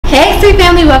3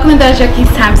 family, welcome to Those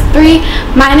Junkies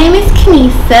 ×3. My name is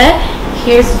Kenisa.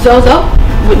 Here's Zozo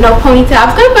with no ponytail. I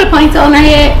was gonna put a ponytail on her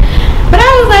head, but I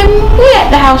was like, we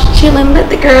at the house chilling, let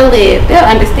the girl live, they'll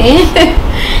understand.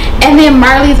 And then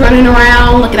Marley's running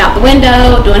around looking out the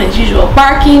window doing his usual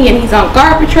barking, and he's on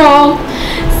guard patrol.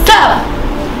 So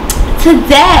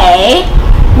today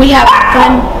we have a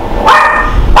fun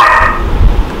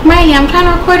Marley, I'm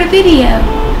trying to record a video.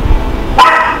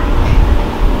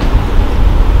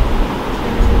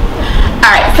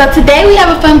 Alright, so today we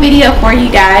have a fun video for you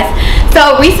guys.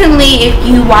 So recently, if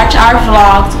you watch our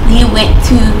vlogs, we went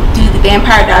to do the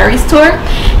Vampire Diaries tour,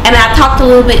 and I talked a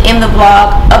little bit in the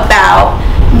vlog about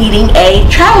needing a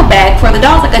travel bag for the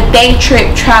dogs, like a day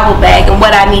trip travel bag, and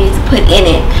what I needed to put in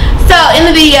it. So in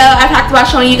the video, I talked about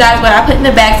showing you guys what I put in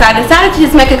the bag, so I decided to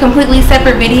just make a completely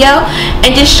separate video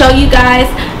and just show you guys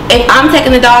if I'm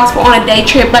taking the dogs for on a day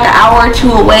trip, like an hour or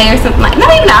two away or something, like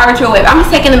not even an hour or two away, but I'm just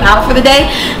taking them out for the day,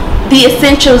 the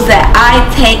essentials that I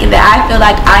take that I feel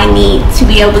like I need to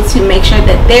be able to make sure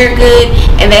that they're good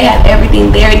and they have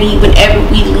everything they need whenever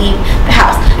we leave the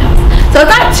house. So it's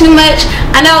not too much.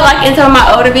 I know, like in some of my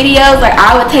older videos, like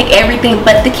I would take everything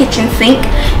but the kitchen sink.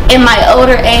 In my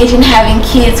older age and having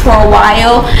kids for a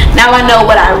while, now I know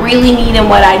what I really need and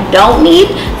what I don't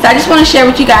need. So I just want to share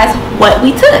with you guys what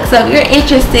we took. So if you're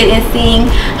interested in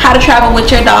seeing how to travel with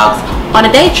your dogs on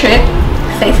a day trip,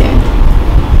 stay tuned.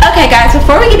 Okay guys,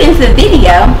 before we get into the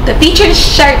video, the featured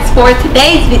shirts for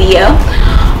today's video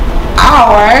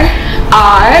are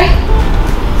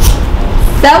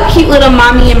so cute, little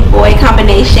mommy and boy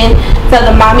combination. So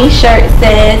the mommy shirt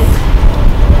says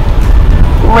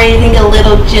raising a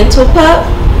little gentle pup.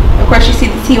 Of course you see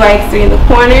the TYX3 in the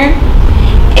corner.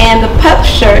 And the pup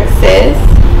shirt says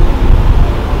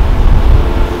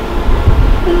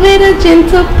little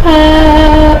gentle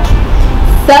pup.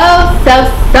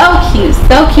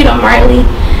 So cute on Marley.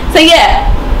 So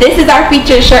yeah, this is our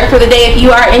featured shirt for the day. If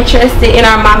you are interested in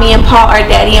our mommy and paw or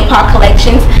daddy and paw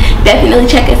collections, definitely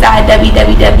check us out at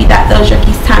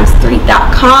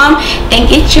www.thosejunkies3.com and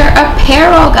get your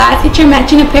apparel, guys. Get your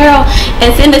matching apparel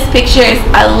and send us pictures.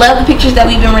 I love the pictures that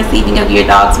we've been receiving of your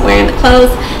dogs wearing the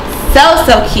clothes.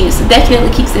 So cute. So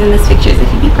definitely keep sending us pictures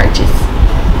if you do purchase.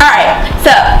 Alright,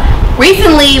 so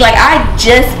recently, like, I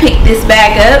just picked this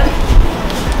bag up.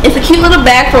 It's a cute little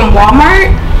bag from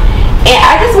Walmart, and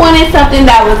I just wanted something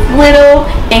that was little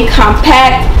and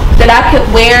compact that I could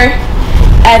wear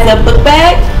as a book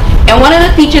bag. And one of the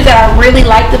features that I really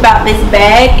liked about this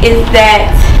bag is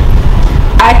that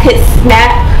I could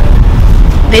snap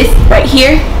this right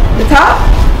here, the top,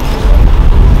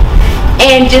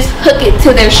 and just hook it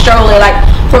to their stroller. Like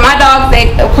for my dogs,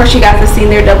 they, of course you guys have seen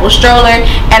their double stroller,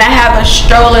 and I have a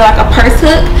stroller, like a purse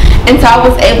hook, and so I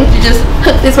was able to just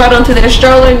hook this right onto their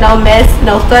stroller, no mess,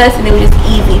 no fuss, and it was just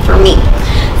easy for me.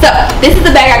 So this is the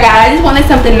bag I got. I just wanted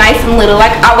something nice and little.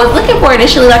 Like I was looking for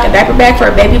initially like a diaper bag for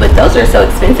a baby, but those are so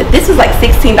expensive. This was like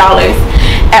 $16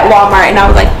 at Walmart, and I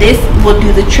was like, this will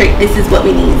do the trick. This is what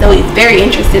we need. So he's very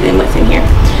interested in what's in here.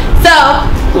 So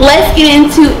let's get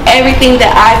into everything that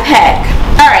I pack.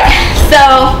 Alright,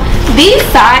 so these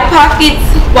side pockets,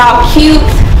 while cute,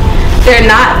 they're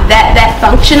not that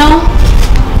functional.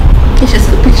 It's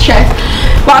just a picture.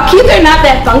 While cute, they're not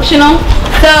that functional.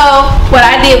 So what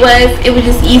I did was, it was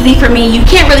just easy for me. You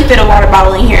can't really fit a water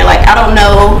bottle in here. Like I don't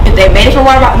know if they made it for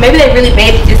water bottle. Maybe they really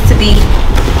made it just to be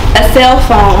a cell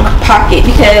phone pocket,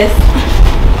 because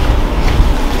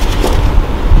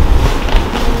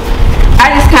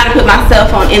I just kind of put my cell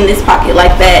phone in this pocket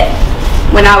like that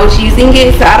when I was using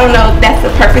it. So I don't know if that's the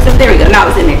purpose of, there we go, now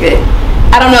it's in there good.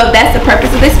 I don't know if that's the purpose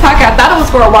of this pocket. I thought it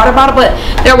was for a water bottle, but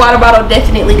their water bottle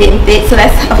definitely didn't fit. So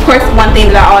that's, of course, one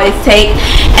thing that I always take.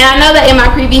 And I know that in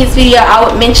my previous video, I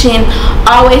would mention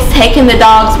always taking the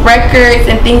dog's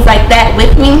records and things like that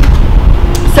with me.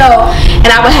 So,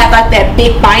 and I would have like that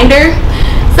big binder.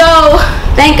 So,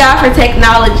 thank God for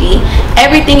technology.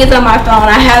 Everything is on my phone.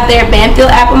 I have their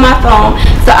Banfield app on my phone,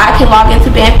 so I can log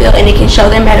into Banfield and it can show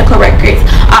their medical records.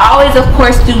 I always, of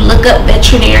course, do look up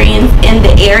veterinarians in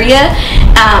the area,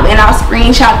 and I'll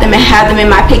screenshot them and have them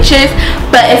in my pictures.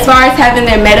 But as far as having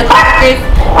their medical records,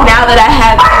 now that I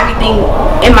have everything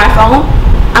in my phone,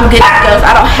 I'm good to go. So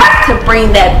I don't have to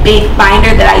bring that big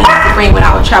binder that I used to bring when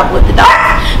I would travel with the dogs.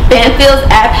 Banfield's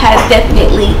app has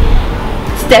definitely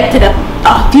stepped it up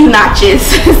a few notches.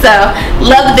 So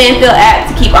love the Banfield app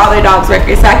to keep all their dogs'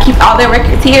 records. So I keep all their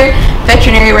records here,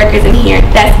 veterinary records in here.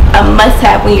 That's a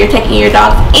must-have when you're taking your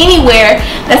dogs anywhere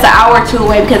that's an hour or two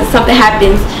away, because if something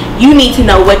happens, you need to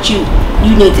know what you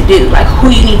need to do, like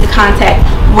who you need to contact,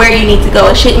 where you need to go.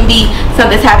 It shouldn't be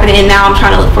something's happening and now I'm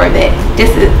trying to look for a vet. This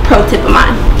is a pro tip of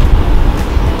mine.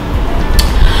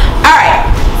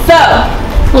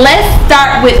 let's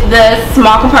start with the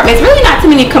small compartments. Really not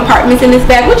too many compartments in this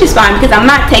bag, which is fine because I'm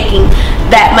not taking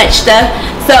that much stuff.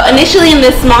 So initially in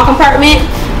this small compartment,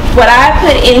 what I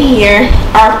put in here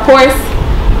are, of course,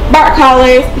 bark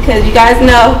collars, because you guys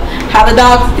know how the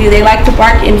dogs do. They like to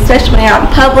bark, and especially when they're out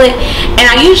in public. And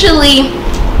I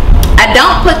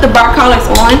don't put the bark collars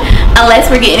on unless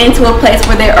we're getting into a place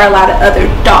where there are a lot of other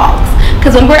dogs,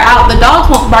 because when we're out, the dogs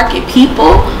won't bark at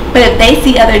people, but if they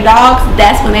see other dogs,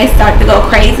 that's when they start to go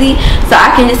crazy. So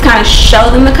I can just kind of show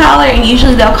them the collar, and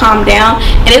usually they'll calm down.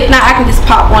 And if not, I can just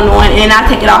pop one on, and then I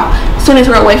take it off as soon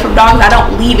as we're away from dogs. I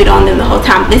don't leave it on them the whole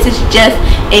time. This is just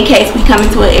in case we come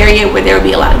into an area where there will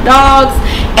be a lot of dogs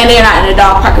and they're not in a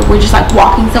dog park. If we're just like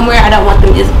walking somewhere, I don't want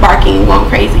them just barking and going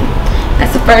crazy.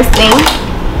 That's the first thing.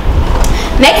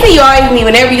 Next thing you always need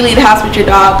whenever you leave the house with your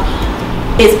dog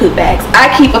is poop bags. I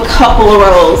keep a couple of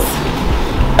rolls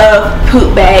of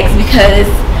poop bags because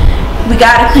we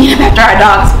gotta clean up after our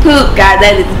dog's poop, guys.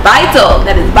 That is vital.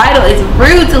 That is vital. It's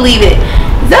rude to leave it.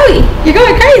 Zoe, you're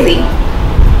going crazy.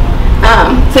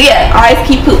 So yeah, I always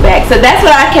keep poop bags. So that's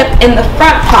what I kept in the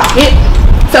front pocket.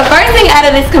 So first thing out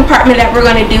of this compartment that we're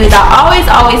gonna do is I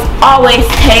always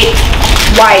take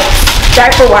wipes.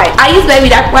 Diaper wipes. I use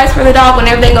baby diaper wipes for the dog.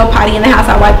 Whenever they go potty in the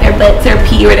house, I wipe their butts or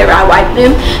pee or whatever, I wipe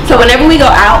them. So whenever we go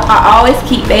out, I always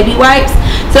keep baby wipes.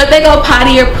 So if they go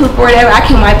potty or poop or whatever, I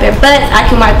can wipe their butts, I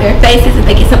can wipe their faces if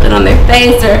they get something on their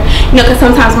face, or, you know, because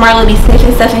sometimes Marlon will be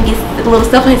sniffing stuff and gets a little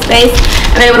stuff on his face,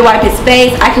 and I'm able to wipe his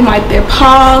face. I can wipe their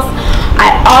paws.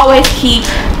 I always keep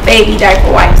baby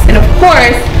diaper wipes. And of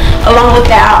course, along with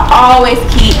that, I always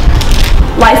keep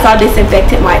Lysol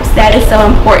disinfectant wipes. That is so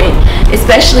important,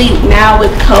 especially now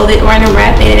with COVID running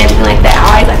rampant and everything like that.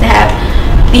 I always like to have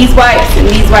these wipes and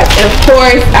these wipes. And of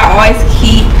course, I always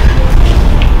keep,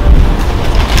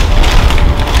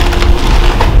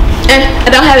 I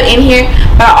don't have it in here,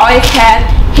 but I always have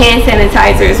hand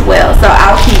sanitizer as well. So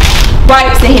I'll keep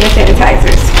wipes and hand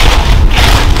sanitizers.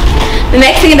 The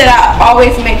next thing that I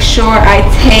always make sure I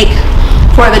take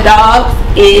for the dogs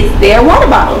is their water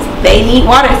bottles. They need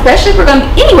water, especially if we're going to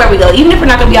be anywhere we go, even if we're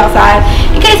not going to be outside.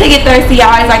 In case they get thirsty,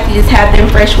 I always like to just have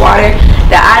them fresh water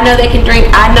that I know they can drink.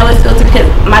 I know it's filtered because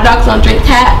my dogs don't drink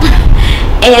tap.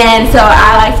 And so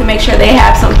I like to make sure they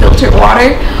have some filtered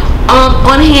water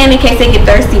on hand in case they get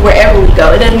thirsty wherever we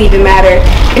go. It doesn't even matter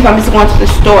if I'm just going to the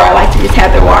store. I like to just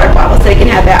have their water bottle so they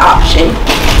can have that option.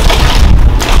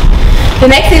 The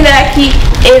next thing that I keep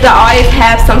is I always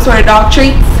have some sort of dog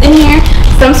treats in here,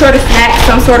 some sort of snack,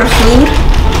 some sort of food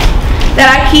that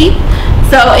I keep.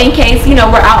 So in case, you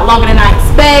know, we're out longer than I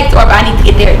expect, or if I need to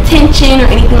get their attention or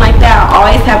anything like that, I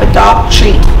always have a dog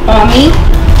treat on me.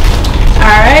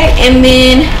 Alright, and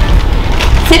then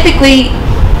typically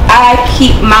I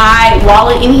keep my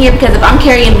wallet in here because if I'm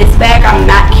carrying this bag, I'm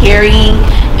not carrying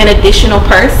an additional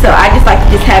purse. So I just like to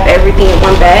just have everything in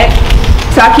one bag.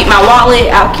 So I'll keep my wallet,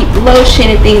 I'll keep the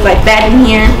lotion and things like that in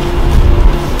here.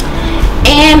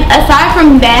 And aside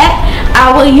from that,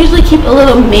 I will usually keep a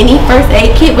little mini first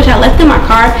aid kit, which I left in my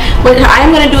car. But I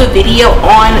am going to do a video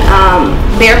on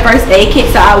their first aid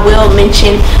kit, so I will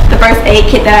mention the first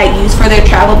aid kit that I use for their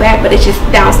travel bag, but it's just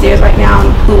downstairs right now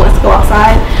and who wants to go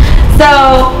outside.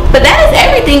 So, but that is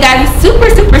everything, guys. It's super,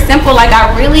 super simple. Like,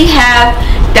 I really have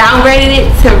downgraded it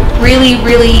to really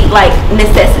like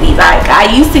necessities. I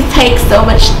used to take so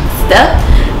much stuff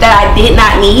that I did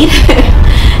not need.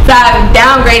 So I've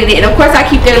downgraded it. And of course I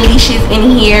keep their leashes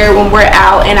in here when we're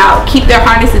out, and I'll keep their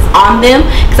harnesses on them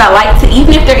because I like to,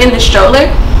 even if they're in the stroller,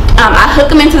 I hook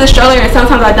them into the stroller, and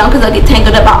sometimes I don't because they'll get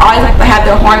tangled up. I always like to have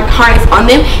their harness on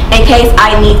them in case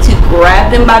I need to grab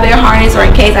them by their harness, or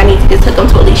in case I need to just hook them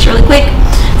to a leash really quick.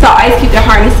 So I always keep their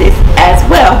harnesses as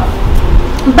well.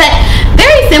 But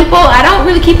very simple. I don't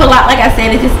really keep a lot. Like I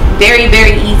said, it's just very,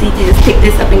 very easy to just pick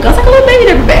this up and go. It's like a little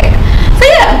baby diaper bag. So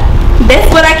yeah, that's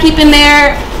what I keep in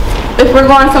there if we're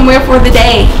going somewhere for the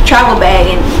day. Travel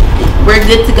bag, and we're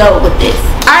good to go with this.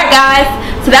 Alright guys,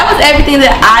 so that was everything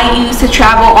that I use to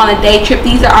travel on a day trip.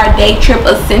 These are our day trip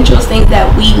essentials, things that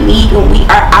we need when we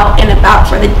are out and about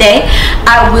for the day.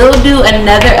 I will do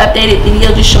another updated video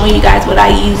just showing you guys what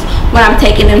I use when I'm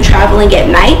taking them traveling at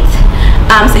night.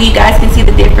 So you guys can see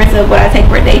the difference of what I take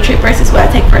for a day trip versus what I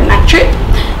take for a night trip.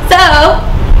 So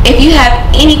if you have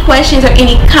any questions or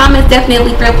any comments,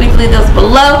 definitely feel free to leave those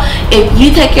below. If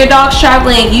you take your dogs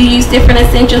traveling and you use different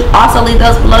essentials, also leave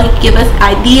those below. You can give us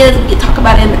ideas. We can talk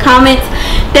about it in the comments.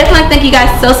 Definitely thank you guys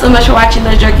so much for watching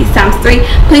those jerkies ×3.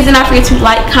 Please do not forget to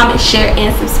like, comment, share,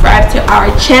 and subscribe to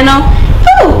our channel.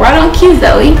 Ooh, right on cue,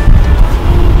 Zoe.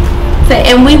 So,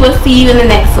 and we will see you in the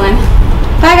next one.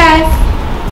 Bye guys.